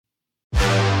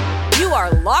You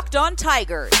are Locked On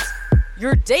Tigers,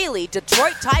 your daily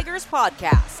Detroit Tigers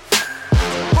podcast.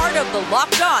 Part of the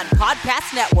Locked On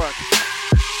Podcast Network,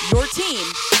 your team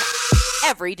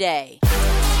every day.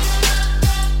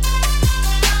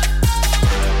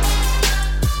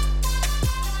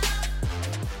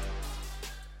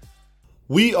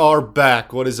 We are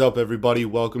back. What is up, everybody?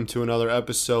 Welcome to another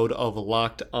episode of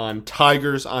Locked On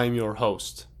Tigers. I'm your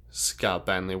host, Scott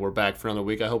Bentley. We're back for another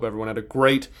week. I hope everyone had a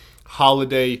great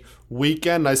holiday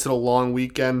weekend. Nice little long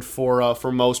weekend for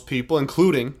most people,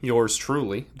 including yours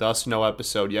truly. Thus, no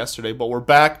episode yesterday, but we're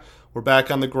back. We're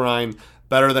back on the grind,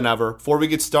 better than ever. Before we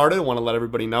get started, I want to let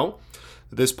everybody know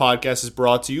that this podcast is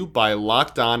brought to you by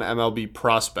Locked On MLB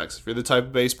Prospects. If you're the type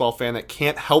of baseball fan that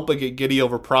can't help but get giddy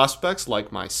over prospects,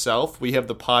 like myself, we have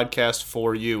the podcast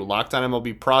for you. Locked On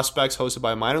MLB Prospects, hosted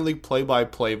by minor league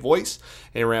play-by-play voice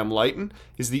Aram Leighton,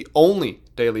 is the only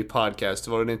daily podcast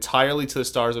devoted entirely to the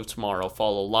stars of tomorrow.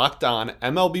 Follow Locked On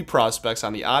MLB Prospects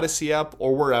on the Odyssey app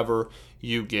or wherever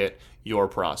you get your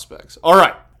prospects. All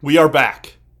right, we are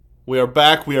back. We are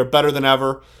back. We are better than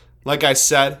ever. Like I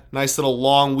said, nice little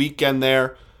long weekend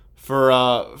there for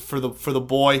the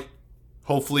boy.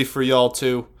 Hopefully for y'all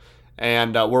too.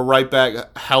 And we're right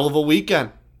back. Hell of a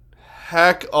weekend.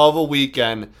 Heck of a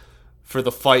weekend for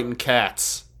the Fighting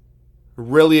Cats.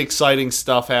 Really exciting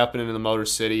stuff happening in the Motor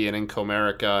City and in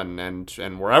Comerica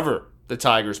and wherever the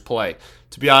Tigers play.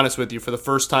 To be honest with you, for the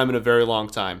first time in a very long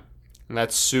time. And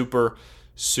that's super,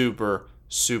 super,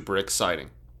 super exciting.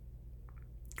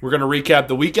 We're going to recap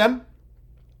the weekend.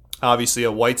 Obviously,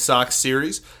 a White Sox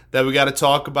series that we got to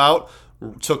talk about.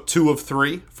 Took 2 of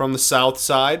 3 from the South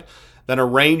Side. Then a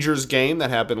Rangers game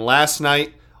that happened last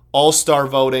night. All-Star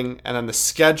voting. And then the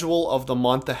schedule of the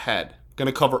month ahead. Going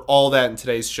to cover all that in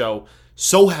today's show.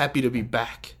 So happy to be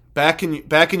back. Back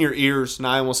in your ears.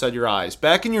 Now I almost said your eyes.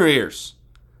 Back in your ears.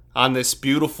 On this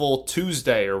beautiful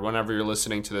Tuesday or whenever you're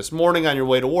listening to this. Morning on your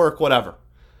way to work. Whatever.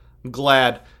 I'm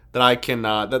glad that I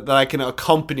can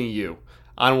accompany you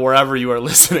on wherever you are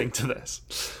listening to this.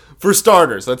 For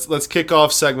starters, let's kick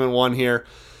off segment 1 here.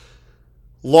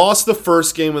 Lost the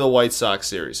first game of the White Sox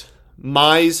series.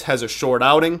 Mize has a short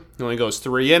outing. He only goes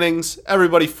 3 innings.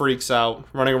 Everybody freaks out,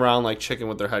 running around like chicken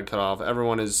with their head cut off.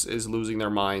 Everyone is losing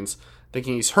their minds,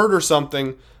 thinking he's hurt or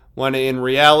something, when in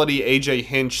reality, A.J.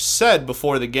 Hinch said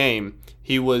before the game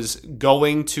he was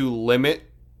going to limit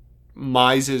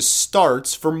Mize's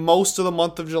starts for most of the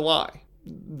month of July.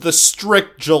 The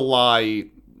strict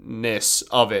July-ness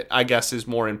of it, I guess, is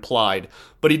more implied.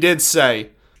 But he did say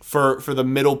for the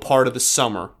middle part of the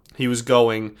summer, he was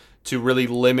going to really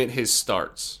limit his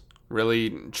starts. Really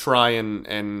try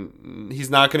and he's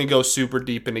not going to go super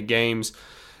deep into games.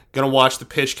 Going to watch the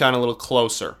pitch count a little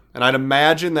closer. And I'd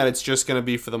imagine that it's just going to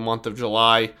be for the month of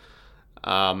July,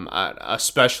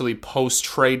 especially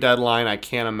post-trade deadline. I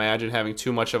can't imagine having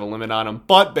too much of a limit on him.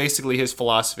 But basically his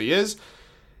philosophy is,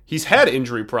 he's had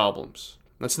injury problems.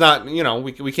 That's not,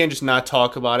 we can't just not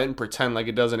talk about it and pretend like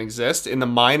it doesn't exist. In the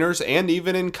minors and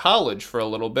even in college for a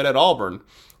little bit at Auburn,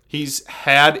 he's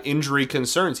had injury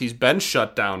concerns. He's been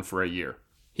shut down for a year.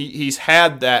 He's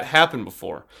had that happen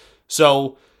before.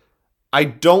 So I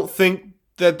don't think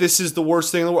that this is the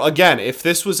worst thing in the world. Again, if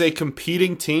this was a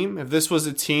competing team, if this was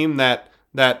a team that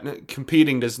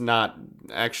competing does not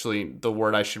actually the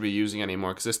word I should be using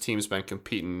anymore, because this team's been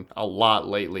competing a lot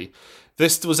lately.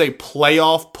 This was a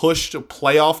playoff push, a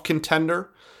playoff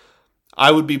contender,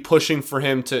 I would be pushing for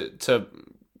him to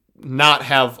not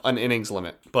have an innings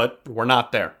limit. But we're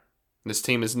not there. This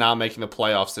team is not making the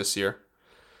playoffs this year.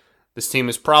 This team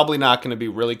is probably not going to be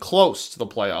really close to the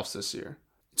playoffs this year.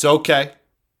 It's okay.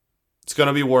 It's going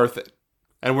to be worth it.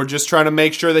 And we're just trying to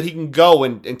make sure that he can go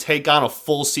and take on a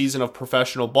full season of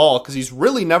professional ball, because he's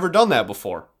really never done that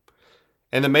before.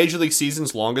 And the major league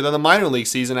season's longer than the minor league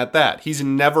season at that. He's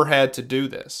never had to do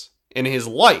this in his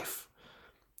life.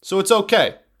 So it's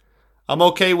okay. I'm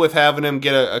okay with having him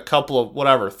get a couple of,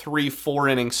 3-4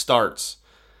 inning starts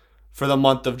for the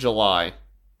month of July.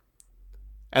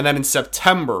 And then in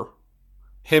September,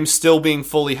 him still being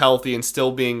fully healthy and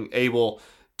still being able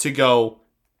to go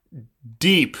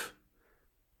deep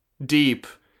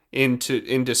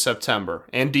into September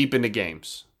and deep into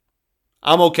games.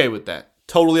 I'm okay with that.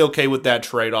 Totally okay with that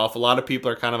trade-off. A lot of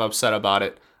people are kind of upset about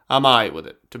it. I'm all right with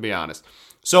it, to be honest.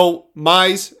 So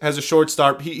Mize has a short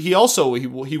start. He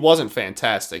wasn't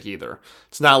fantastic either.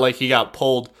 It's not like he got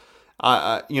pulled,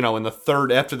 in the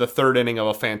third, after the third inning of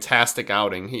a fantastic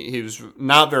outing. He was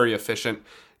not very efficient.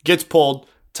 Gets pulled.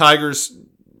 Tigers.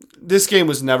 This game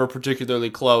was never particularly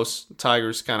close.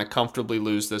 Tigers kind of comfortably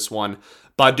lose this one.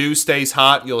 Baddoo stays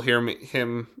hot. You'll hear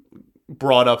him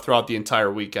brought up throughout the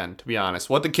entire weekend, to be honest.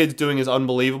 What the kid's doing is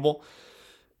unbelievable.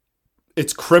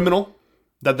 It's criminal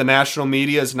that the national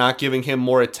media is not giving him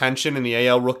more attention in the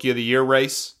AL Rookie of the Year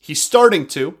race. He's starting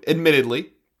to,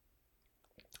 admittedly.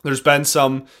 There's been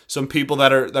some people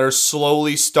that are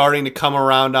slowly starting to come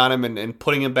around on him and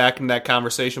putting him back in that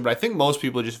conversation, but I think most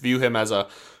people just view him as a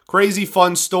crazy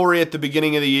fun story at the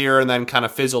beginning of the year and then kind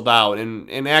of fizzled out. And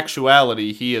in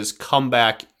actuality, he has come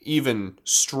back even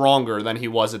stronger than he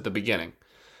was at the beginning.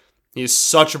 He is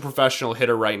such a professional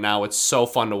hitter right now. It's so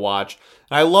fun to watch.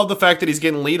 And I love the fact that he's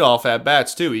getting leadoff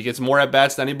at-bats, too. He gets more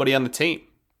at-bats than anybody on the team.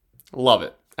 Love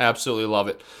it. Absolutely love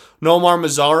it. Nomar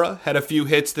Mazara had a few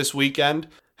hits this weekend.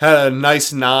 Had a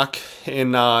nice knock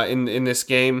in this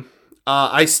game.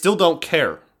 I still don't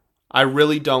care. I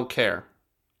really don't care.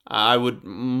 I would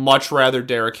much rather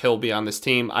Derek Hill be on this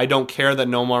team. I don't care that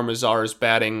Nomar Mazara is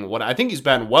batting what I think he's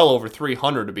batting well over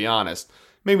 300, to be honest.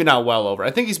 Maybe not well over.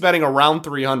 I think he's batting around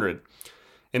 300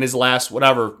 in his last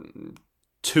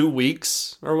 2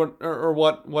 weeks or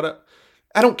what.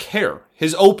 I don't care.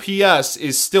 His OPS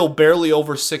is still barely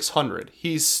over 600.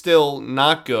 He's still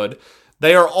not good.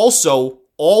 They are also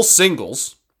all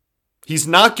singles. He's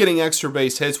not getting extra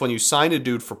base hits when you sign a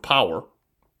dude for power.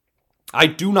 I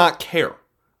do not care.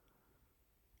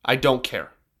 I don't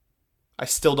care. I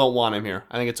still don't want him here.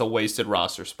 I think it's a wasted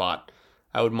roster spot.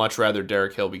 I would much rather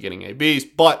Derek Hill be getting ABs,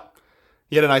 but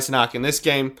he had a nice knock in this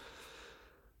game.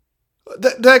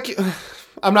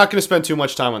 I'm not going to spend too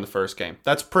much time on the first game.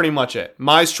 That's pretty much it.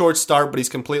 Mize short start, but he's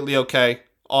completely okay.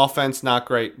 Offense, not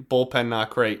great. Bullpen, not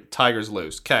great. Tigers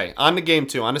lose. Okay, on to game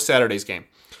 2, on to Saturday's game.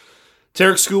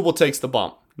 Tarek Skubal takes the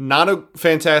bump. Not a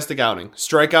fantastic outing.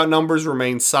 Strikeout numbers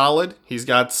remain solid. He's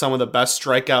got some of the best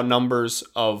strikeout numbers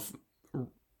of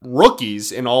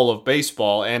rookies in all of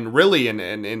baseball, and really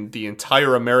in the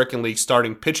entire American League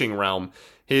starting pitching realm.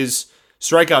 His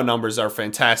strikeout numbers are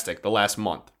fantastic the last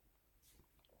month.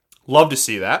 Love to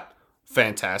see that.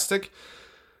 Fantastic.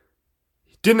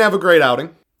 Didn't have a great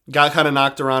outing. Got kind of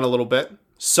knocked around a little bit.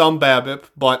 Some BABIP,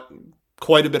 but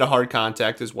quite a bit of hard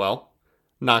contact as well.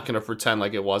 Not going to pretend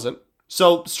like it wasn't.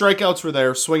 So strikeouts were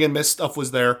there. Swing and miss stuff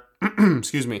was there.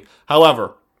 Excuse me.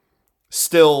 However,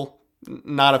 still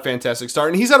not a fantastic start.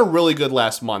 And he's had a really good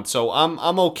last month. So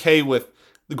I'm okay with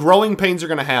the growing pains are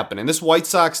going to happen. And this White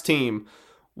Sox team,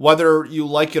 whether you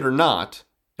like it or not,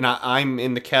 and I'm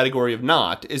in the category of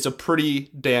not, is a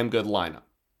pretty damn good lineup.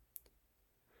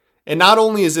 And not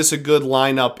only is this a good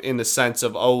lineup in the sense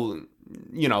of,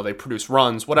 they produce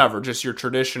runs, whatever, just your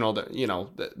traditional,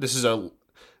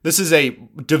 this is a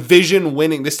division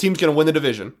winning, this team's going to win the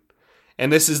division.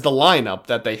 And this is the lineup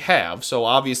that they have. So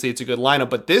obviously it's a good lineup,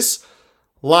 but this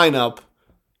lineup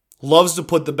loves to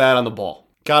put the bat on the ball.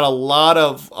 Got a lot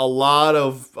of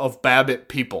BABIP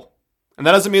people. And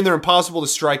that doesn't mean they're impossible to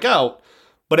strike out,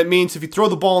 but it means if you throw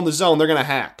the ball in the zone, they're going to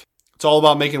hack. It's all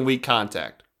about making weak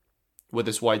contact with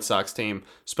this White Sox team,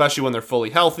 especially when they're fully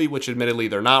healthy, which admittedly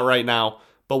they're not right now,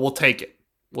 but we'll take it.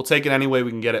 We'll take it any way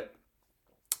we can get it.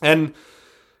 And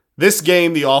this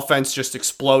game, the offense just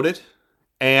exploded,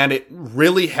 and it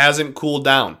really hasn't cooled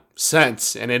down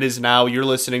since. And it is now, you're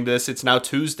listening to this, it's now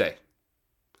Tuesday.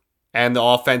 And the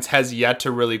offense has yet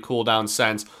to really cool down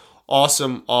since.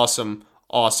 Awesome.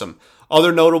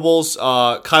 Other notables,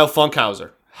 Kyle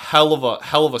Funkhouser. Hell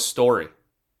of a story.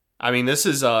 I mean, this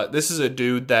is a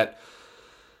dude that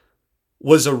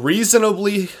was a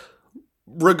reasonably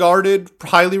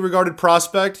highly regarded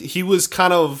prospect. He was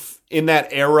kind of in that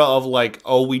era of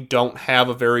we don't have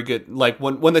a very good,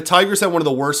 when the Tigers had one of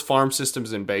the worst farm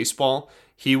systems in baseball,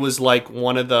 he was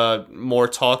one of the more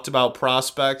talked about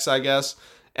prospects, I guess.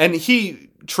 And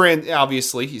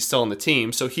obviously he's still on the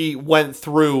team, so he went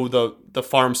through the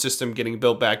farm system getting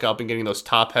built back up and getting those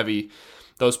top heavy,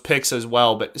 those picks as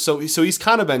well. But so he's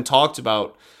kind of been talked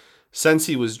about since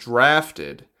he was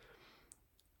drafted.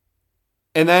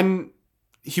 And then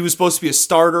he was supposed to be a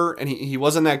starter, and he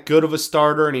wasn't that good of a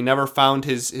starter, and he never found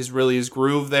his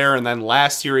groove there. And then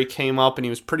last year he came up, and he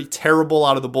was pretty terrible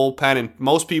out of the bullpen, and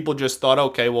most people just thought,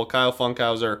 okay, well, Kyle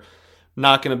Funkhouser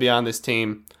not going to be on this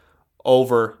team,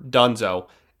 over Dunzo.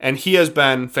 And he has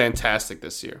been fantastic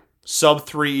this year.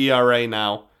 Sub-3 ERA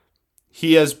now.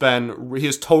 He has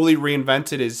totally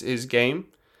reinvented his game.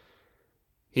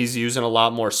 He's using a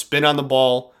lot more spin on the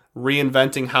ball,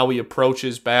 reinventing how he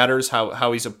approaches batters,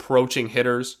 how he's approaching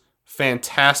hitters.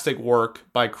 Fantastic work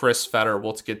by Chris Fetter.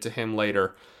 We'll get to him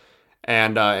later.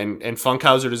 And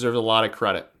Funkhouser deserves a lot of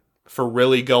credit for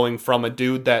really going from a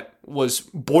dude that was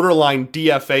borderline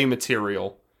DFA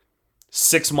material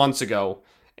 6 months ago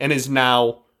and is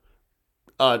now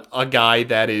a guy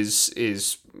that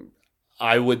is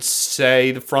I would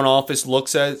say the front office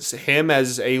looks at him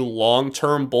as a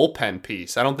long-term bullpen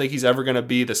piece. I don't think he's ever going to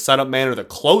be the setup man or the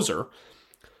closer.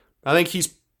 I think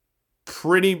he's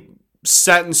pretty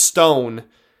set in stone,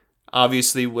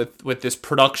 obviously, with this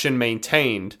production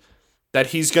maintained, that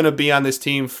he's going to be on this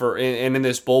team and in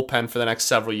this bullpen for the next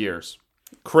several years.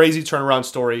 Crazy turnaround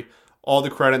story. All the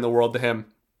credit in the world to him.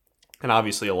 And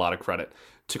obviously a lot of credit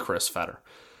to Chris Fetter.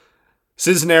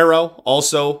 Cisnero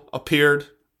also appeared.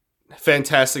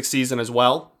 Fantastic season as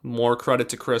well. More credit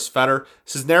to Chris Fetter.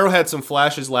 Cisnero had some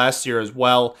flashes last year as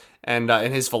well, and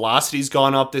his velocity's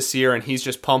gone up this year, and he's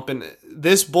just pumping.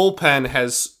 This bullpen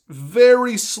has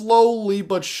very slowly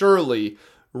but surely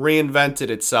reinvented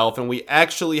itself, and we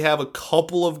actually have a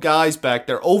couple of guys back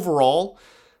there. Overall,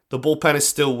 the bullpen is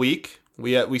still weak.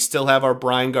 We still have our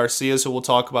Brian Garcias, who we'll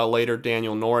talk about later.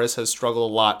 Daniel Norris has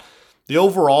struggled a lot. The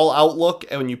overall outlook,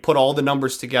 and when you put all the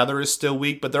numbers together, is still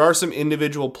weak, but there are some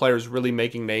individual players really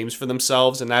making names for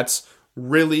themselves, and that's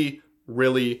really,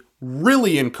 really,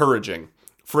 really encouraging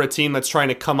for a team that's trying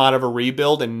to come out of a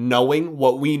rebuild and knowing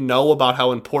what we know about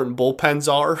how important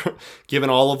bullpens are, given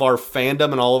all of our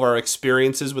fandom and all of our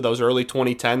experiences with those early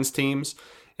 2010s teams,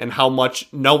 and how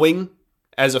much knowing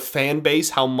as a fan base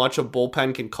how much a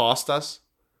bullpen can cost us.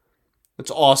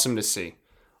 It's awesome to see.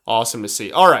 Awesome to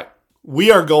see. All right.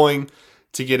 We are going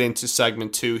to get into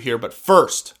segment 2 here, but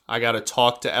first, I got to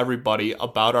talk to everybody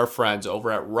about our friends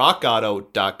over at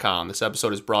rockauto.com. This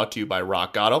episode is brought to you by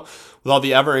Rock Auto. With all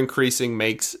the ever-increasing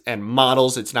makes and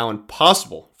models, it's now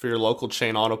impossible for your local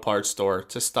chain auto parts store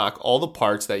to stock all the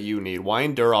parts that you need. Why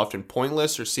endure often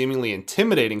pointless or seemingly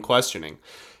intimidating questioning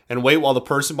and wait while the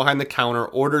person behind the counter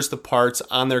orders the parts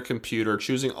on their computer,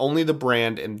 choosing only the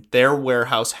brand and their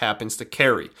warehouse happens to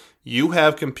carry? You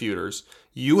have computers.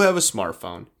 You have a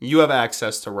smartphone. You have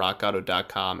access to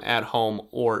rockauto.com at home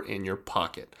or in your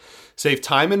pocket. Save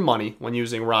time and money when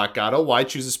using Rock Auto. Why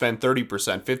choose to spend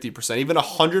 30%, 50%, even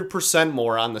 100%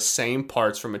 more on the same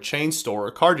parts from a chain store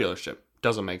or car dealership?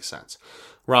 Doesn't make sense.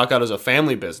 Rock Auto is a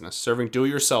family business serving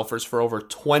do-it-yourselfers for over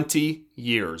 20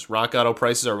 years. Rock Auto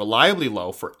prices are reliably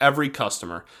low for every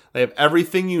customer. They have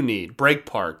everything you need: brake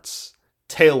parts,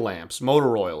 tail lamps,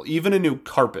 motor oil, even a new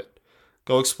carpet.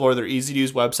 Go explore their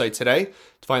easy-to-use website today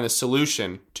to find the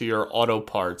solution to your auto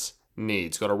parts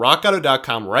needs. Go to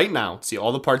rockauto.com right now to see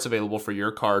all the parts available for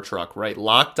your car or truck. Right,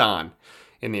 locked on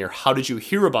in their How Did You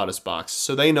Hear About Us box,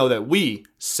 so they know that we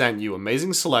sent you.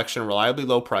 Amazing selection, reliably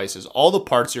low prices, all the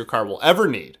parts your car will ever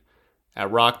need at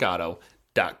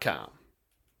rockauto.com.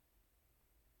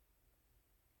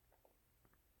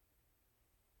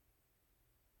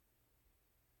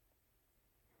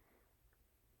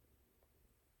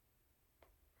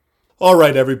 All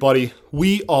right, everybody,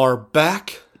 we are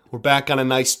back. We're back on a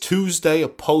nice Tuesday, a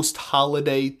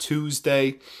post-holiday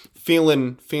Tuesday.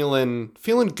 Feeling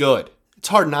good. It's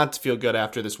hard not to feel good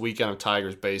after this weekend of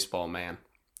Tigers baseball, man.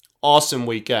 Awesome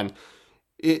weekend.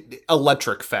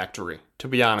 Electric factory, to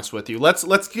be honest with you.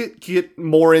 Let's get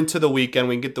more into the weekend.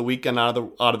 We can get the weekend out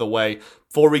of the way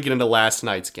before we get into last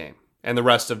night's game and the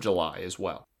rest of July as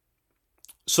well.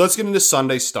 So let's get into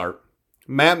Sunday's start.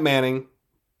 Matt Manning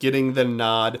getting the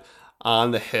nod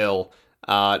on the hill.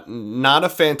 Not a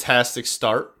fantastic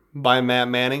start by Matt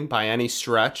Manning by any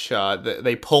stretch.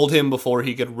 They pulled him before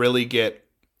he could really get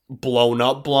blown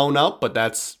up, but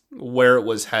that's where it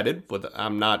was headed.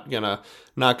 I'm not gonna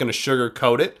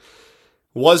sugarcoat it.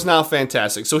 Was not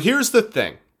fantastic. So here's the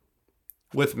thing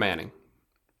with Manning.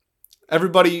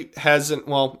 Everybody has an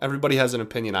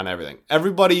opinion on everything.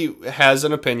 Everybody has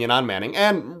an opinion on Manning,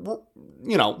 and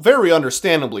very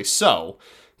understandably so.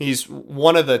 He's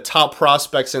one of the top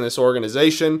prospects in this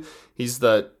organization. He's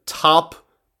the top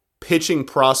pitching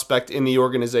prospect in the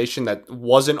organization that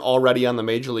wasn't already on the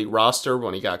major league roster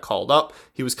when he got called up.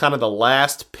 He was kind of the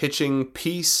last pitching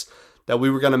piece that we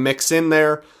were going to mix in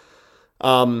there.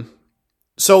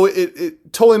 So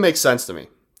it totally makes sense to me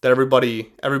that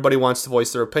everybody wants to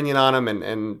voice their opinion on him,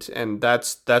 and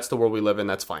that's the world we live in.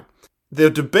 That's fine.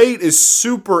 The debate is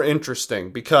super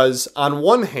interesting because on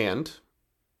one hand,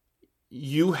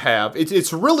 you have,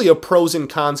 it's really a pros and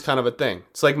cons kind of a thing.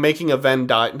 It's like making not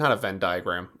a Venn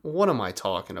diagram. What am I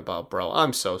talking about, bro?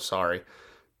 I'm so sorry.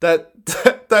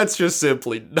 That's just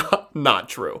simply not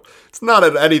true. It's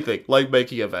not anything like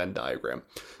making a Venn diagram.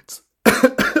 It's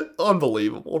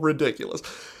unbelievable, ridiculous.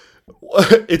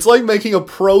 It's like making a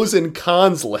pros and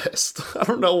cons list. I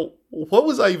don't know, what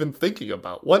was I even thinking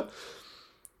about?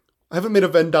 I haven't made a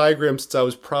Venn diagram since I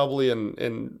was probably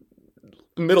in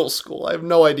middle school. I have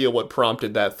no idea what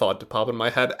prompted that thought to pop in my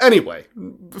head. Anyway,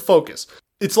 focus.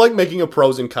 It's like making a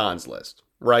pros and cons list,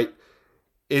 right?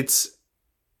 It's,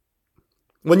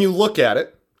 when you look at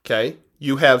it, okay,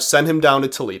 you have sent him down to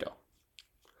Toledo,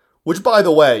 which, by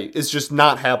the way, is just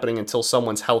not happening until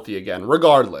someone's healthy again,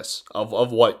 regardless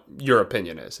of what your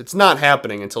opinion is. It's not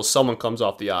happening until someone comes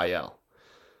off the IL.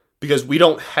 Because we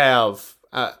don't have,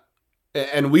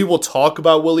 and we will talk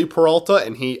about Willie Peralta,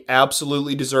 and he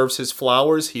absolutely deserves his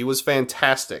flowers. He was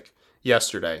fantastic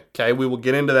yesterday, okay? We will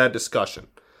get into that discussion.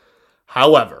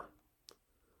 However,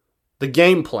 the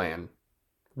game plan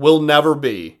will never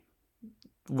be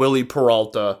Willie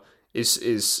Peralta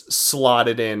is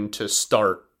slotted in to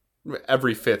start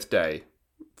every fifth day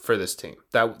for this team.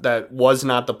 That was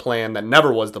not the plan. That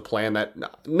never was the plan. That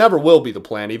never will be the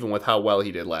plan, even with how well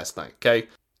he did last night, okay?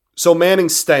 So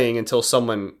Manning's staying until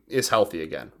someone is healthy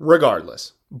again,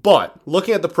 regardless. But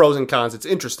looking at the pros and cons, it's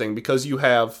interesting because you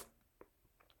have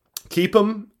keep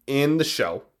him in the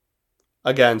show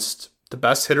against the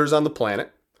best hitters on the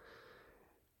planet,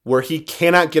 where he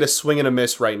cannot get a swing and a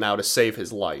miss right now to save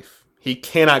his life. He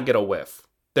cannot get a whiff.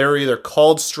 They're either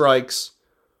called strikes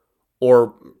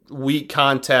or weak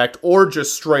contact or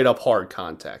just straight up hard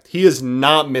contact. He is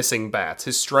not missing bats.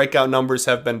 His strikeout numbers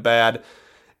have been bad,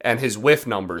 and his whiff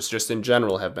numbers just in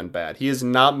general have been bad. He is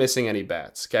not missing any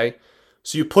bats, okay?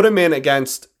 So you put him in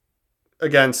against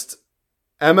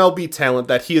MLB talent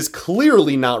that he is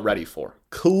clearly not ready for.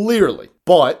 Clearly.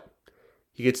 But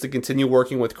he gets to continue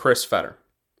working with Chris Fetter,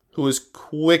 who is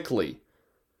quickly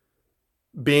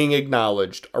being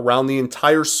acknowledged around the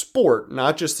entire sport,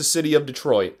 not just the city of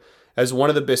Detroit, as one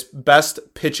of the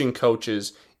best pitching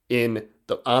coaches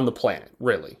on the planet,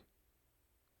 really.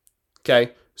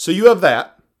 Okay? So you have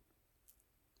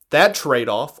that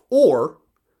trade-off, or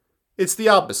it's the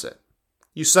opposite.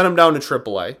 You send him down to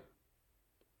AAA,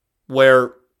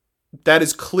 where that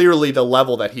is clearly the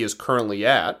level that he is currently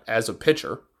at as a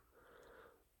pitcher,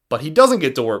 but he doesn't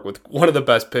get to work with one of the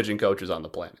best pitching coaches on the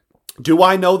planet. Do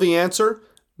I know the answer?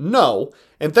 No,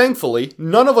 and thankfully,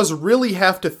 none of us really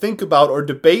have to think about or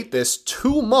debate this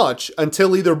too much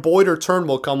until either Boyd or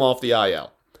Turnbull come off the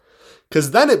IL.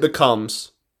 Because then it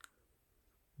becomes,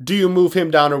 do you move him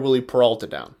down or Willie Peralta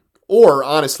down? Or,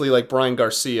 honestly, like Brian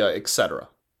Garcia, etc.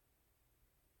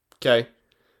 Okay?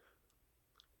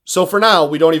 So for now,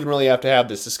 we don't even really have to have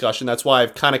this discussion. That's why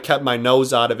I've kind of kept my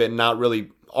nose out of it and not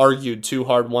really argued too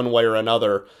hard one way or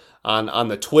another on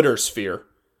the Twitter sphere.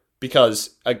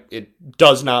 Because it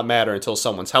does not matter until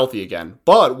someone's healthy again.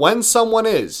 But when someone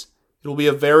is, it'll be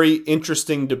a very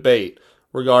interesting debate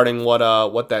regarding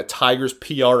what that Tigers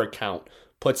PR account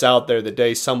puts out there the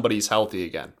day somebody's healthy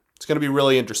again. It's going to be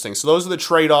really interesting. So those are the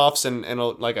trade-offs, and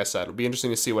like I said, it'll be interesting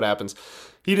to see what happens.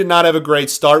 He did not have a great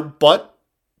start, but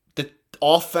the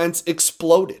offense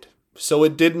exploded. So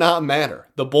it did not matter.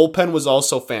 The bullpen was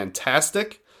also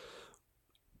fantastic.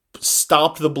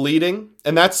 Stopped the bleeding,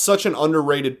 and that's such an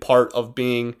underrated part of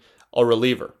being a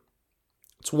reliever.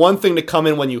 It's one thing to come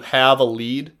in when you have a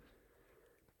lead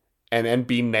and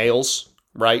be nails,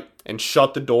 right? And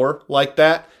shut the door like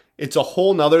that. It's a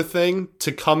whole nother thing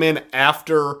to come in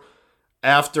after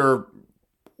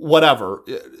whatever.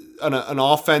 An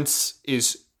offense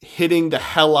is hitting the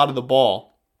hell out of the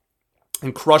ball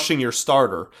and crushing your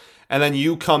starter, and then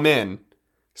you come in,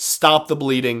 stop the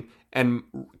bleeding, and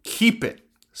keep it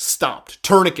stopped,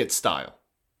 tourniquet style,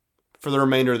 for the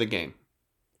remainder of the game.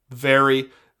 Very,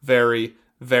 very,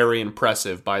 very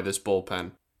impressive by this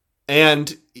bullpen.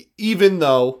 And even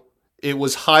though it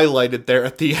was highlighted there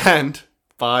at the end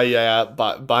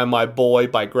by my boy,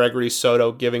 by Gregory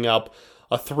Soto, giving up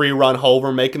a 3-run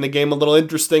homer, making the game a little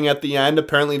interesting at the end.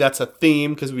 Apparently that's a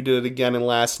theme because we did it again in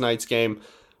last night's game.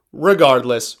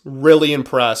 Regardless, really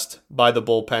impressed by the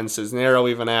bullpen. Cisnero,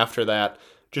 even after that,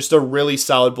 just a really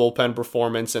solid bullpen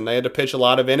performance, and they had to pitch a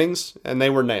lot of innings, and they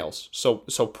were nails. So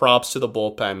props to the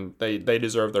bullpen. They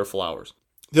deserve their flowers.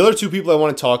 The other two people I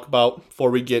want to talk about before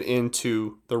we get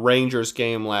into the Rangers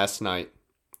game last night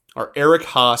are Eric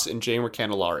Haase and Jeimer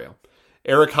Candelario.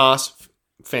 Eric Haase,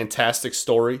 fantastic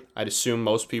story. I'd assume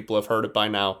most people have heard it by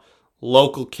now.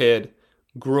 Local kid,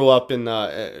 grew up in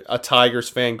a Tigers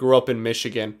fan, grew up in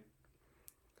Michigan.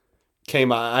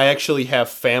 I actually have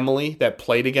family that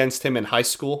played against him in high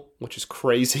school, which is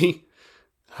crazy.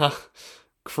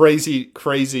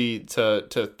 Crazy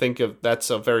to think of. That's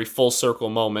a very full circle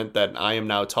moment that I am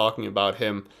now talking about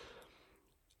him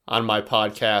on my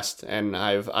podcast, and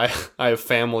I have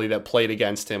family that played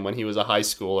against him when he was a high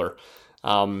schooler.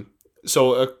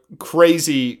 So a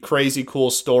crazy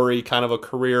cool story, kind of a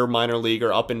career minor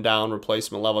leaguer, up and down,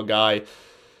 replacement level guy.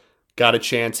 Got a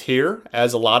chance here,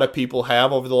 as a lot of people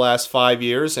have over the last 5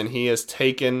 years, and he has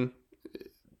taken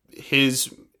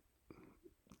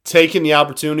the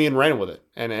opportunity and ran with it.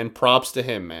 And props to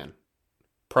him, man.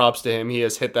 Props to him. He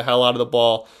has hit the hell out of the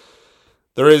ball.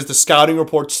 There is the scouting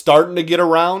report starting to get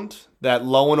around, that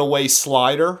low and away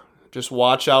slider. Just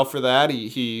watch out for that.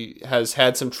 He has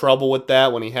had some trouble with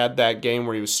that when he had that game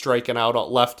where he was striking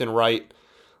out left and right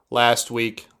last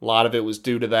week. A lot of it was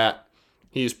due to that.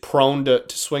 He's prone to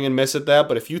swing and miss at that,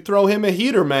 but if you throw him a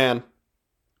heater, man,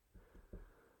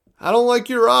 I don't like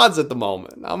your odds at the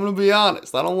moment. I'm going to be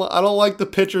honest. I don't like the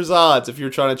pitcher's odds if you're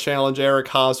trying to challenge Eric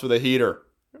Haas with a heater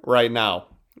right now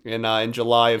in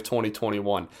July of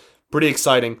 2021. Pretty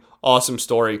exciting, awesome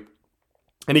story.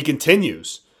 And he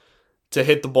continues to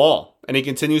hit the ball. And he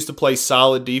continues to play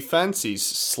solid defense. He's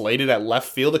slated at left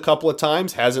field a couple of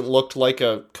times. Hasn't looked like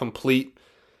a complete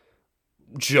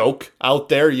joke out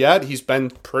there yet. He's been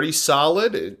pretty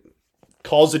solid.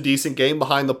 Calls a decent game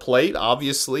behind the plate.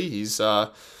 Obviously, he's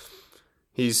one.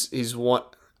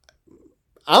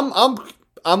 I'm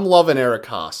loving Eric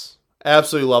Haas.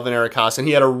 Absolutely loving Eric Haas, and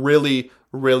he had a really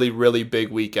big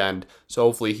weekend. So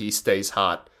hopefully he stays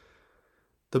hot.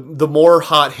 The more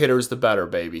hot hitters, the better,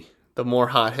 baby. The more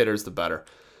hot hitters, the better.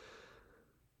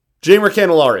 Jeimer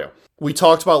Candelario. We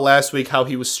talked about last week how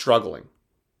he was struggling.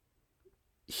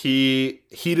 He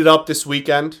heated up this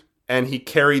weekend, and he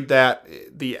carried that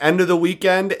the end of the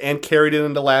weekend and carried it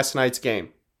into last night's game.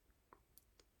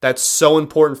 That's so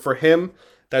important for him.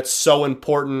 That's so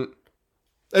important.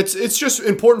 It's just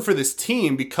important for this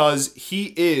team because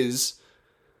he is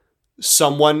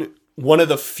one of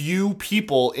the few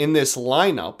people in this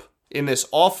lineup, in this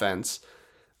offense,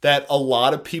 that a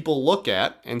lot of people look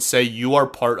at and say you are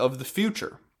part of the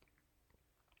future.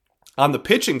 On the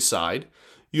pitching side,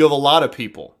 you have a lot of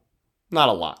people. Not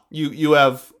a lot. You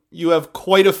have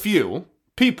quite a few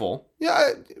people,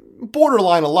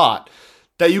 borderline a lot,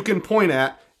 that you can point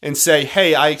at and say,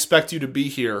 hey, I expect you to be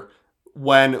here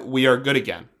when we are good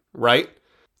again, right?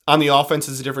 On the offense,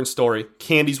 it's a different story.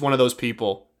 Candy's one of those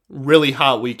people. Really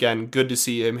hot weekend. Good to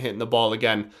see him hitting the ball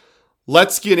again.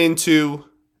 Let's get into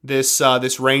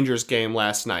this Rangers game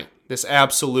last night. This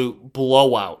absolute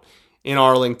blowout in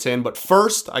Arlington. But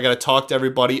first, I got to talk to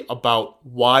everybody about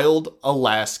Wild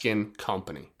Alaskan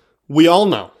Company. We all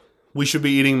know we should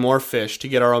be eating more fish to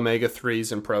get our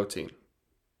omega-3s and protein.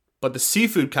 But the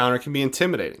seafood counter can be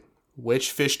intimidating.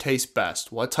 Which fish tastes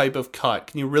best? What type of cut?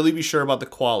 Can you really be sure about the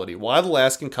quality? Wild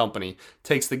Alaskan Company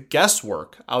takes the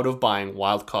guesswork out of buying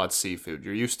wild-caught seafood.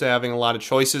 You're used to having a lot of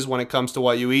choices when it comes to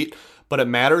what you eat, but it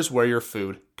matters where your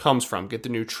food comes from. Get the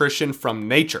nutrition from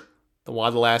nature. The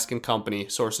Wild Alaskan Company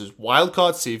sources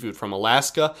wild-caught seafood from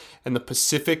Alaska and the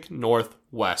Pacific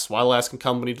Northwest. Wild Alaskan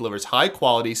Company delivers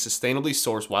high-quality, sustainably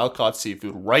sourced wild-caught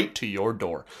seafood right to your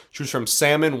door. Choose from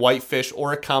salmon, whitefish,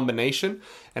 or a combination,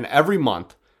 and every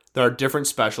month, there are different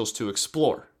specials to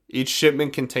explore. Each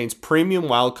shipment contains premium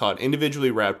wild-caught, individually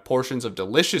wrapped portions of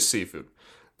delicious seafood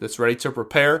that's ready to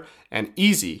prepare and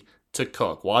easy to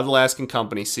cook. Wild Alaskan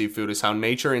Company seafood is how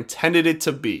nature intended it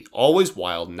to be. Always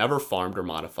wild, never farmed or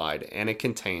modified, and it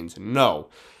contains no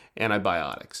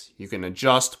antibiotics. You can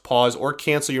adjust, pause, or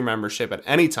cancel your membership at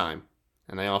any time,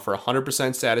 and they offer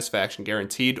 100% satisfaction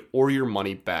guaranteed or your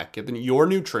money back. Get your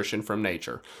nutrition from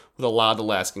nature with a Wild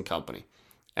Alaskan Company.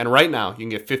 And right now, you can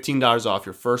get $15 off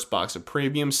your first box of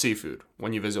premium seafood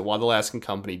when you visit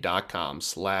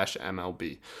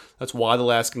wildalaskancompany.com/MLB. That's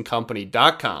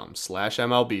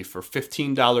wildalaskancompany.com/MLB for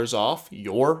 $15 off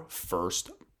your first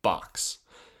box.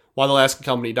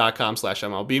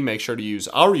 wildalaskancompany.com/MLB. Make sure to use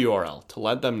our URL to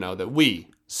let them know that we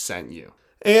sent you.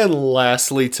 And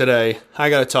lastly today, I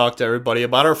got to talk to everybody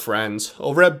about our friends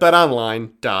over at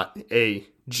betonline.ag.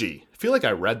 I feel like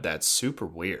I read that super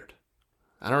weird.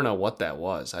 I don't know what that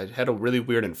was. I had a really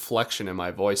weird inflection in my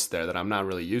voice there that I'm not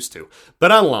really used to.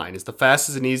 BetOnline is the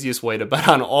fastest and easiest way to bet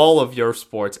on all of your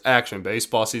sports action.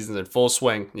 Baseball season's in full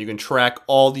swing. You can track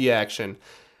all the action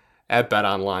at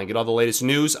BetOnline. Get all the latest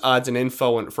news, odds, and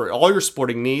info for all your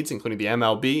sporting needs, including the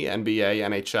MLB, NBA,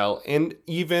 NHL, and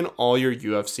even all your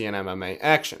UFC and MMA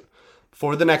action.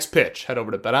 For the next pitch, head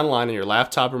over to BetOnline on your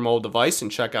laptop or mobile device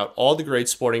and check out all the great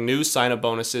sporting news, sign-up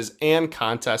bonuses, and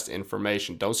contest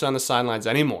information. Don't sit on the sidelines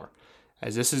anymore,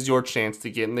 as this is your chance to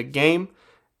get in the game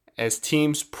as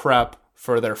teams prep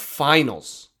for their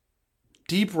finals.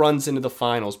 Deep runs into the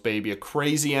finals, baby. A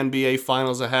crazy NBA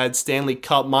finals ahead. Stanley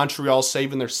Cup, Montreal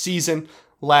saving their season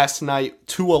last night.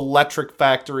 2 electric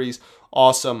factories.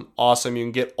 Awesome. You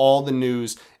can get all the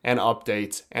news and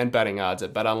updates and betting odds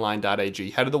at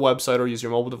betonline.ag. Head to the website or use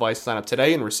your mobile device to sign up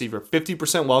today and receive your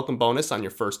 50% welcome bonus on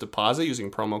your first deposit using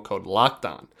promo code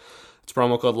LOCKEDON. It's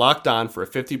promo code LOCKEDON for a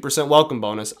 50% welcome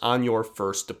bonus on your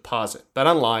first deposit.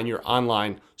 BetOnline, your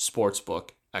online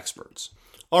sportsbook experts.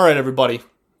 All right, everybody.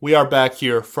 We are back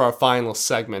here for our final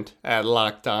segment at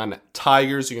Locked On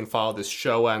Tigers. You can follow this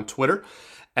show on Twitter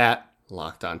at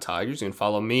Locked On Tigers. You can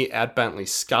follow me at Bentley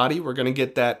Scotty. We're going to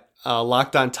get that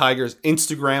Locked On Tigers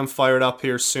Instagram fired up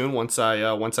here soon once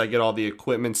I get all the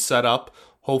equipment set up,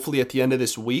 hopefully at the end of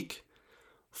this week,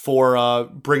 for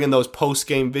bringing those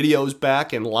post-game videos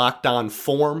back in Locked On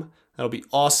form. That'll be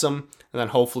awesome. And then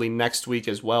hopefully next week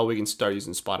as well, we can start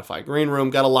using Spotify Green Room.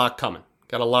 Got a lot coming.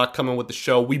 With the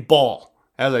show. We ball.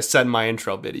 As I said in my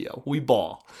intro video, we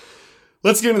ball.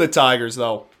 Let's get into the Tigers,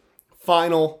 though.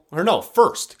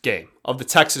 First game of the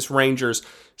Texas Rangers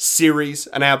series.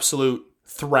 An absolute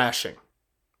thrashing.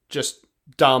 Just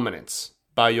dominance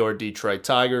by your Detroit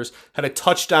Tigers. Had a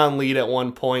touchdown lead at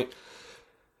one point.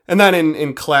 And then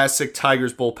in classic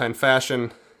Tigers bullpen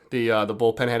fashion, the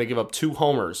bullpen had to give up 2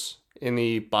 homers in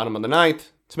the bottom of the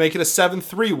ninth to make it a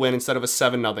 7-3 win instead of a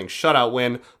 7-0 shutout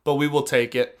win, but we will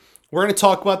take it. We're going to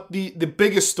talk about the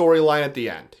biggest storyline at the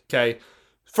end, okay?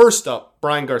 First up,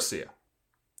 Bryan Garcia.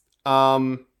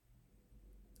 I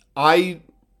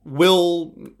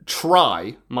will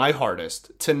try my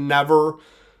hardest to never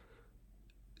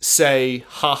say,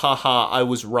 ha ha ha, I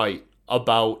was right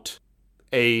about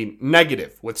a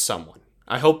negative with someone.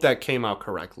 I hope that came out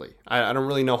correctly. I don't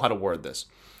really know how to word this.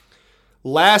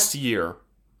 Last year,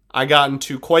 I got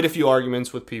into quite a few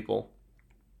arguments with people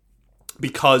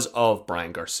because of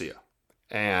Bryan Garcia.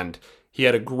 And he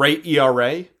had a great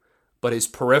ERA, but his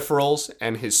peripherals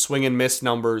and his swing and miss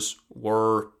numbers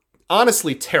were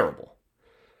honestly terrible.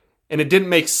 And it didn't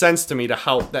make sense to me to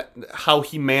how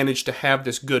he managed to have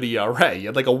this good ERA. He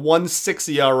had like a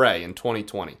 1.6 ERA in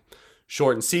 2020.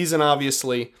 Shortened season,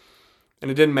 obviously,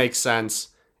 and it didn't make sense.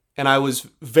 And I was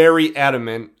very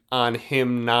adamant on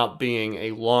him not being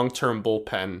a long-term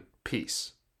bullpen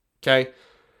piece. Okay?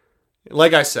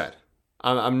 Like I said,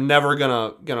 I'm never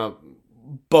gonna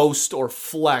boast or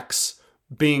flex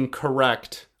being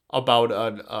correct about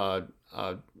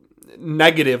a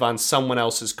negative on someone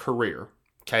else's career.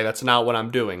 Okay, that's not what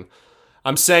I'm doing.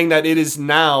 I'm saying that it is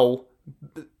now,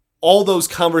 all those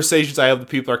conversations I have with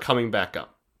people are coming back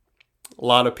up. A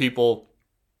lot of people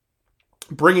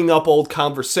bringing up old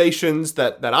conversations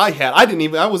that I had. I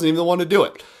wasn't even the one to do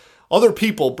it. Other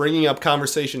people bringing up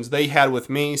conversations they had with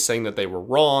me, saying that they were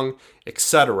wrong,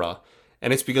 etc.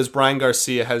 And it's because Bryan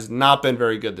Garcia has not been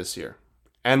very good this year.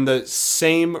 And the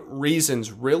same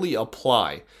reasons really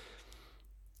apply.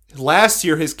 Last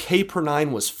year, his K per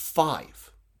 9 was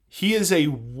 5. He is a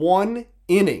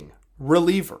 1-inning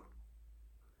reliever.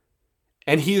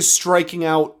 And he is striking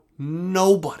out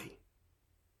nobody.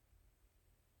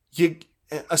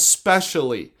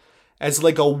 Especially as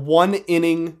like a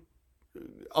 1-inning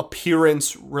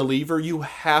appearance reliever, you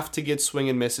have to get swing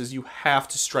and misses. You have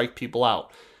to strike people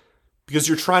out because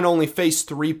you're trying to only face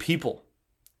 3 people.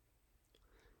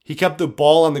 He kept the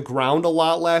ball on the ground a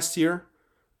lot last year,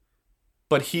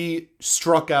 but he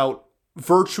struck out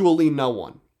virtually no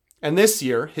one. And this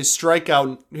year, his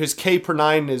strikeout, his K per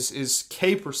 9 is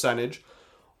K percentage,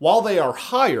 while they are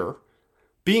higher,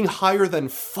 being higher than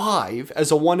 5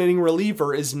 as a 1-inning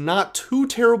reliever is not too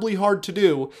terribly hard to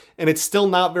do, and it's still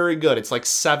not very good. It's like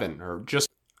 7 or just...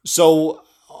 So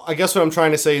I guess what I'm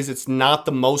trying to say is it's not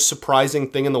the most surprising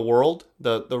thing in the world.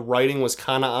 The writing was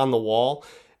kind of on the wall,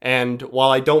 and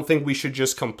while I don't think we should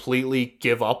just completely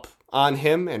give up on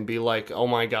him and be like, oh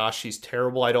my gosh, he's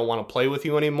terrible, I don't want to play with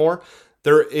you anymore,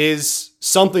 there is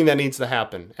something that needs to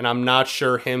happen, and I'm not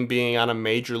sure him being on a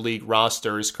major league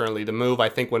roster is currently the move. I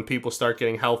think when people start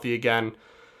getting healthy again,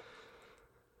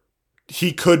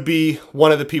 he could be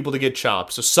one of the people to get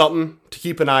chopped. So something to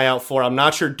keep an eye out for. I'm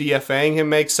not sure DFAing him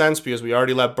makes sense because we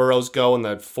already let Burrows go, and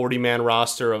the 40-man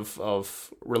roster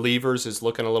of relievers is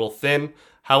looking a little thin.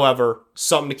 However,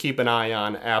 something to keep an eye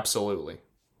on, absolutely.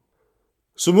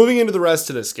 So moving into the rest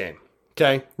of this game,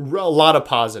 okay, a lot of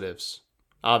positives.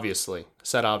 Obviously. I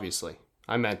said obviously.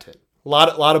 I meant it. A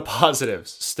lot of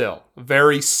positives still.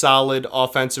 Very solid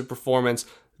offensive performance.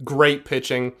 Great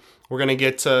pitching. We're going to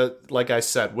get to, like I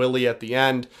said, Willie at the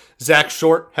end. Zach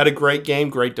Short had a great game.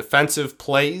 Great defensive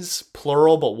plays,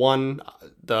 plural, but one,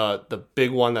 the big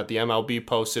one that the MLB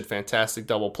posted. Fantastic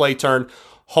double play turn.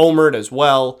 Homered as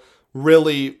well.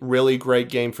 Really, really great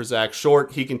game for Zach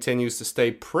Short. He continues to stay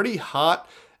pretty hot.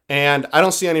 And I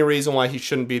don't see any reason why he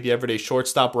shouldn't be the everyday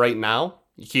shortstop right now.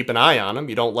 You keep an eye on him.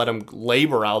 You don't let him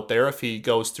labor out there if he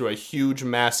goes through a huge,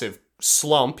 massive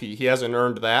slump. He hasn't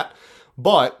earned that.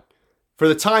 But for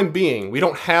the time being, we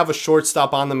don't have a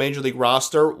shortstop on the Major League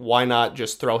roster. Why not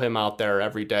just throw him out there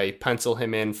every day, pencil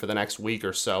him in for the next week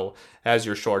or so as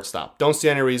your shortstop? Don't see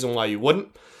any reason why you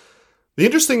wouldn't. The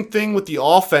interesting thing with the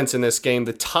offense in this game,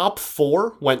 the top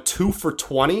 4 went 2 for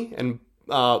 20, and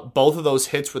both of those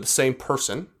hits were the same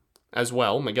person as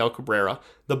well, Miguel Cabrera.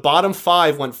 The bottom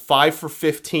 5 went 5 for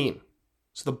 15.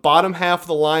 So the bottom half of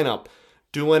the lineup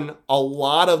doing a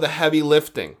lot of the heavy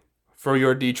lifting for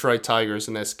your Detroit Tigers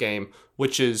in this game,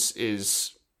 which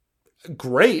is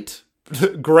great.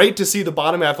 Great to see the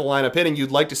bottom half of the lineup hitting.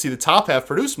 You'd like to see the top half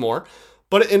produce more.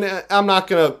 But I'm not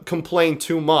going to complain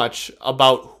too much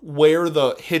about where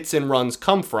the hits and runs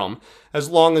come from, as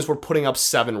long as we're putting up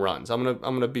 7 runs. I'm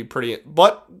gonna be pretty,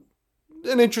 but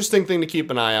an interesting thing to keep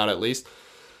an eye on at least.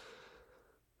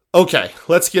 Okay,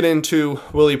 let's get into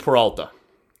Wily Peralta.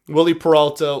 Wily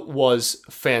Peralta was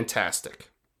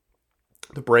fantastic.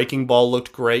 The breaking ball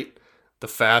looked great. The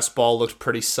fastball looked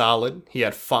pretty solid. He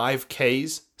had 5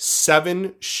 Ks,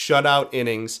 7 shutout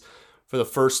innings for the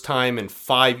first time in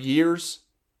 5 years.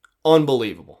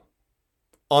 Unbelievable.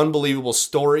 Unbelievable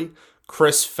story.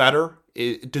 Chris Fetter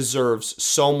deserves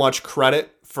so much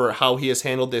credit for how he has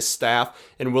handled this staff.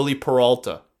 And Wily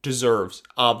Peralta deserves,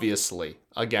 obviously,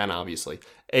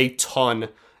 a ton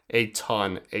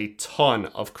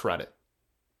of credit.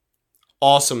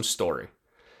 Awesome story.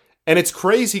 And it's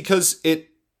crazy because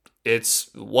it's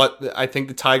what I think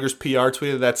the Tigers PR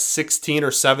tweeted, that's 16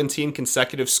 or 17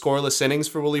 consecutive scoreless innings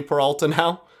for Wily Peralta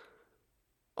now.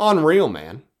 Unreal,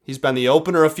 man. He's been the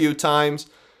opener a few times.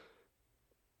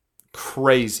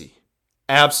 Crazy.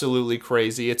 Absolutely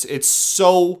crazy. It's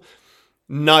so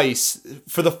nice.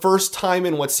 For the first time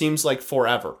in what seems like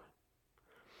forever,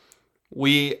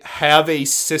 we have a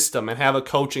system and have a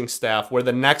coaching staff where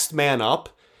the next man up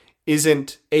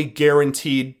isn't a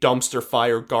guaranteed dumpster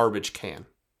fire garbage can.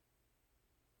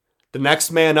 The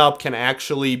next man up can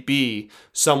actually be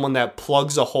someone that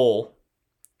plugs a hole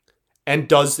and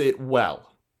does it well.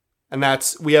 And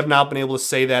we have not been able to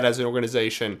say that as an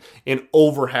organization in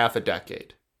over half a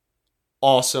decade.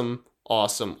 Awesome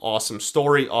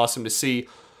story. Awesome to see.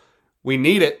 We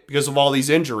need it because of all these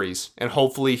injuries. And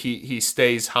hopefully he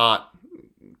stays hot,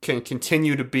 can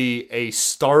continue to be a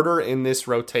starter in this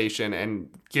rotation and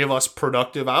give us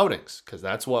productive outings. Because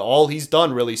that's all he's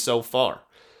done really so far.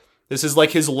 This is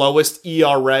like his lowest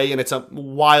ERA, and it's a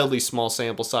wildly small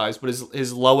sample size, but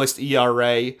his lowest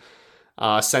ERA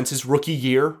since his rookie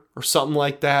year or something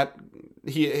like that.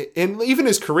 And even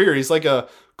his career, he's like a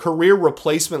career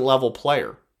replacement level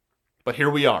player. But here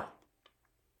we are.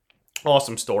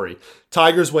 Awesome story.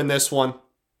 Tigers win this one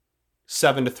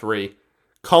 7-3.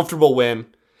 Comfortable win.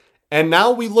 And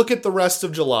now we look at the rest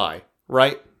of July,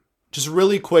 right? Just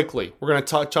really quickly, we're going to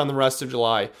touch on the rest of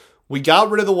July. We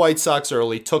got rid of the White Sox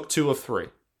early, took 2 of 3.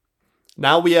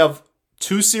 Now we have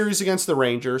 2 series against the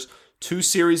Rangers, 2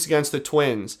 series against the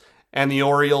Twins, and the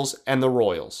Orioles and the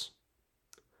Royals.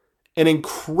 An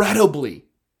incredibly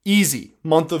easy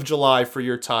month of July for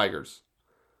your Tigers.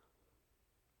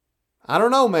 I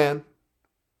don't know, man.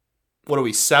 What are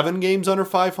we, 7 games under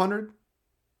 500?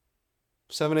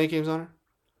 7, 8 games under?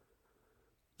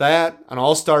 That, an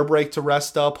all-star break to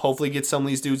rest up, hopefully get some of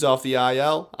these dudes off the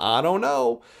IL. I don't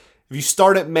know. If you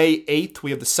start at May 8th,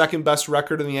 we have the second best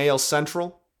record in the AL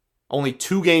Central. Only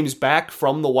 2 games back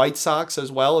from the White Sox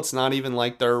as well. It's not even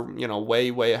like they're,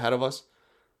 way ahead of us.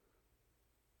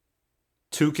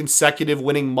 2 consecutive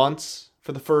winning months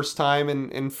for the first time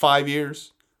in 5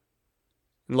 years.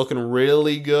 And looking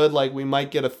really good, like we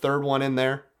might get a third one in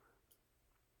there.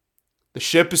 The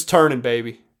ship is turning,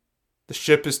 baby. The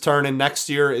ship is turning. Next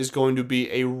year is going to be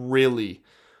a really,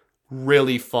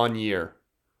 really fun year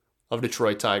of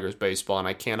Detroit Tigers baseball, and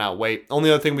I cannot wait.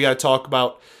 Only other thing we got to talk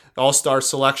about, All-Star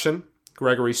selection.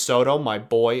 Gregory Soto, my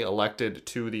boy, elected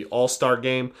to the All-Star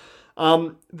game.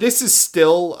 This is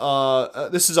still,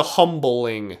 this is a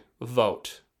humbling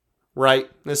vote, right?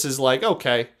 This is like,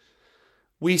 okay,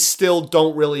 we still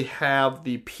don't really have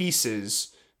the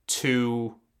pieces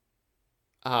to,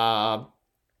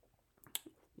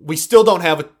 we still don't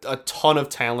have a ton of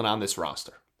talent on this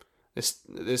roster.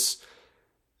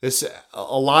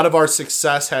 A lot of our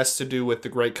success has to do with the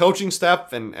great coaching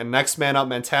staff and next man up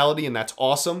mentality, and that's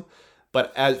awesome.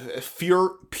 But as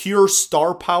pure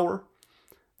star power,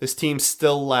 this team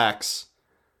still lacks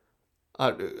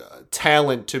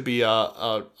talent to be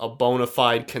a bona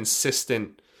fide,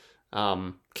 consistent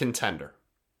contender.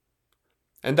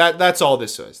 And that's all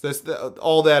this is.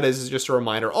 All that is just a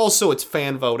reminder. Also, it's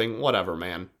fan voting. Whatever,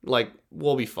 man. Like,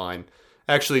 we'll be fine.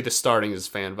 Actually, the starting is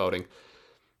fan voting.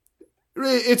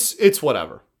 It's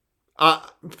whatever.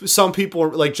 Some people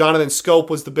like Jonathan Schoop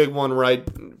was the big one,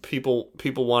 right? People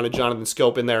wanted Jonathan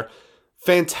Schoop in there.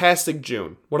 Fantastic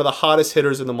June. One of the hottest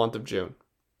hitters in the month of June.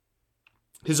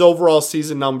 His overall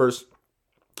season numbers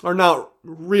are not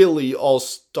really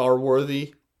all-star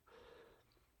worthy.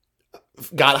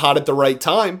 Got hot at the right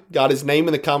time. Got his name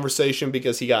in the conversation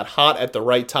because he got hot at the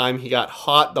right time. He got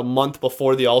hot the month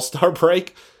before the All-Star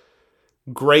break.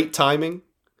 Great timing.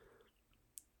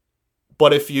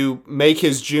 But if you make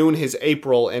his June his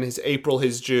April and his April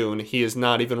his June, he is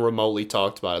not even remotely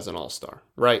talked about as an all-star,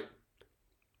 right?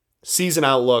 Season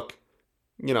outlook,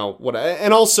 what?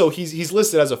 And also, he's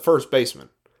listed as a first baseman.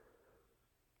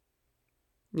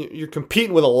 You're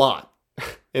competing with a lot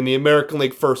in the American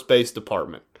League first base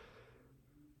department,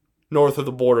 north of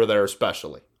the border there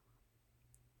especially.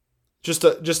 Just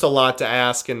a lot to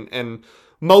ask, and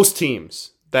most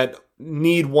teams that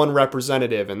need one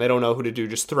representative and they don't know who to do,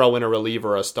 just throw in a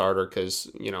reliever or a starter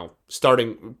because,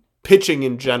 starting pitching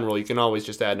in general, you can always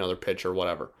just add another pitcher,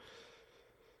 whatever.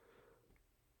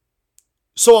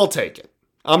 So I'll take it.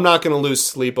 I'm not going to lose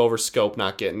sleep over Schoop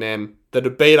not getting in. The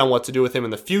debate on what to do with him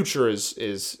in the future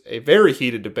is a very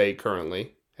heated debate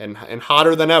currently and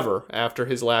hotter than ever after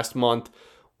his last month.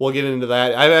 We'll get into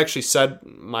that. I've actually said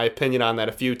my opinion on that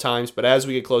a few times, but as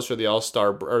we get closer to the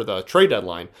All-Star or the trade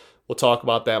deadline, we'll talk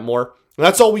about that more. And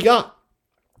that's all we got.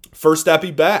 First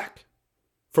Epi back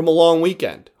from a long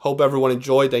weekend. Hope everyone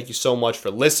enjoyed. Thank you so much for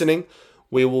listening.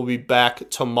 We will be back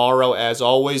tomorrow as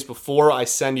always. Before I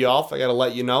send you off, I got to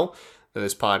let you know that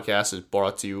this podcast is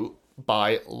brought to you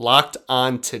by Locked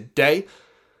On Today.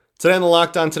 Today on the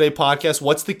Locked On Today podcast,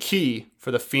 what's the key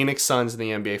for the Phoenix Suns in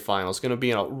the NBA Finals? Going to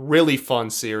be in a really fun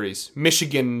series.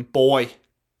 Michigan boy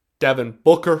Devin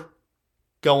Booker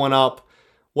going up.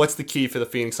 What's the key for the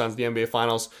Phoenix Suns in the NBA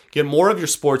Finals? Get more of your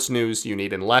sports news you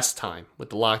need in less time with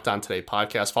the Locked On Today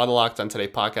podcast. Follow the Locked On Today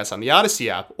podcast on the Odyssey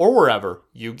app or wherever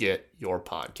you get your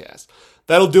podcast.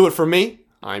 That'll do it for me.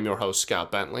 I'm your host,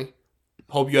 Scott Bentley.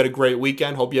 Hope you had a great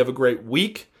weekend. Hope you have a great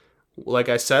week. Like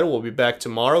I said, we'll be back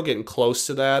tomorrow, getting close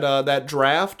to that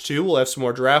draft, too. We'll have some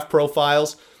more draft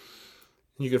profiles.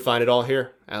 You can find it all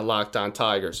here at Locked On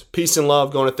Tigers. Peace and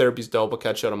love. Going to therapy's dope. I'll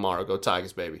catch you tomorrow. Go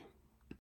Tigers, baby.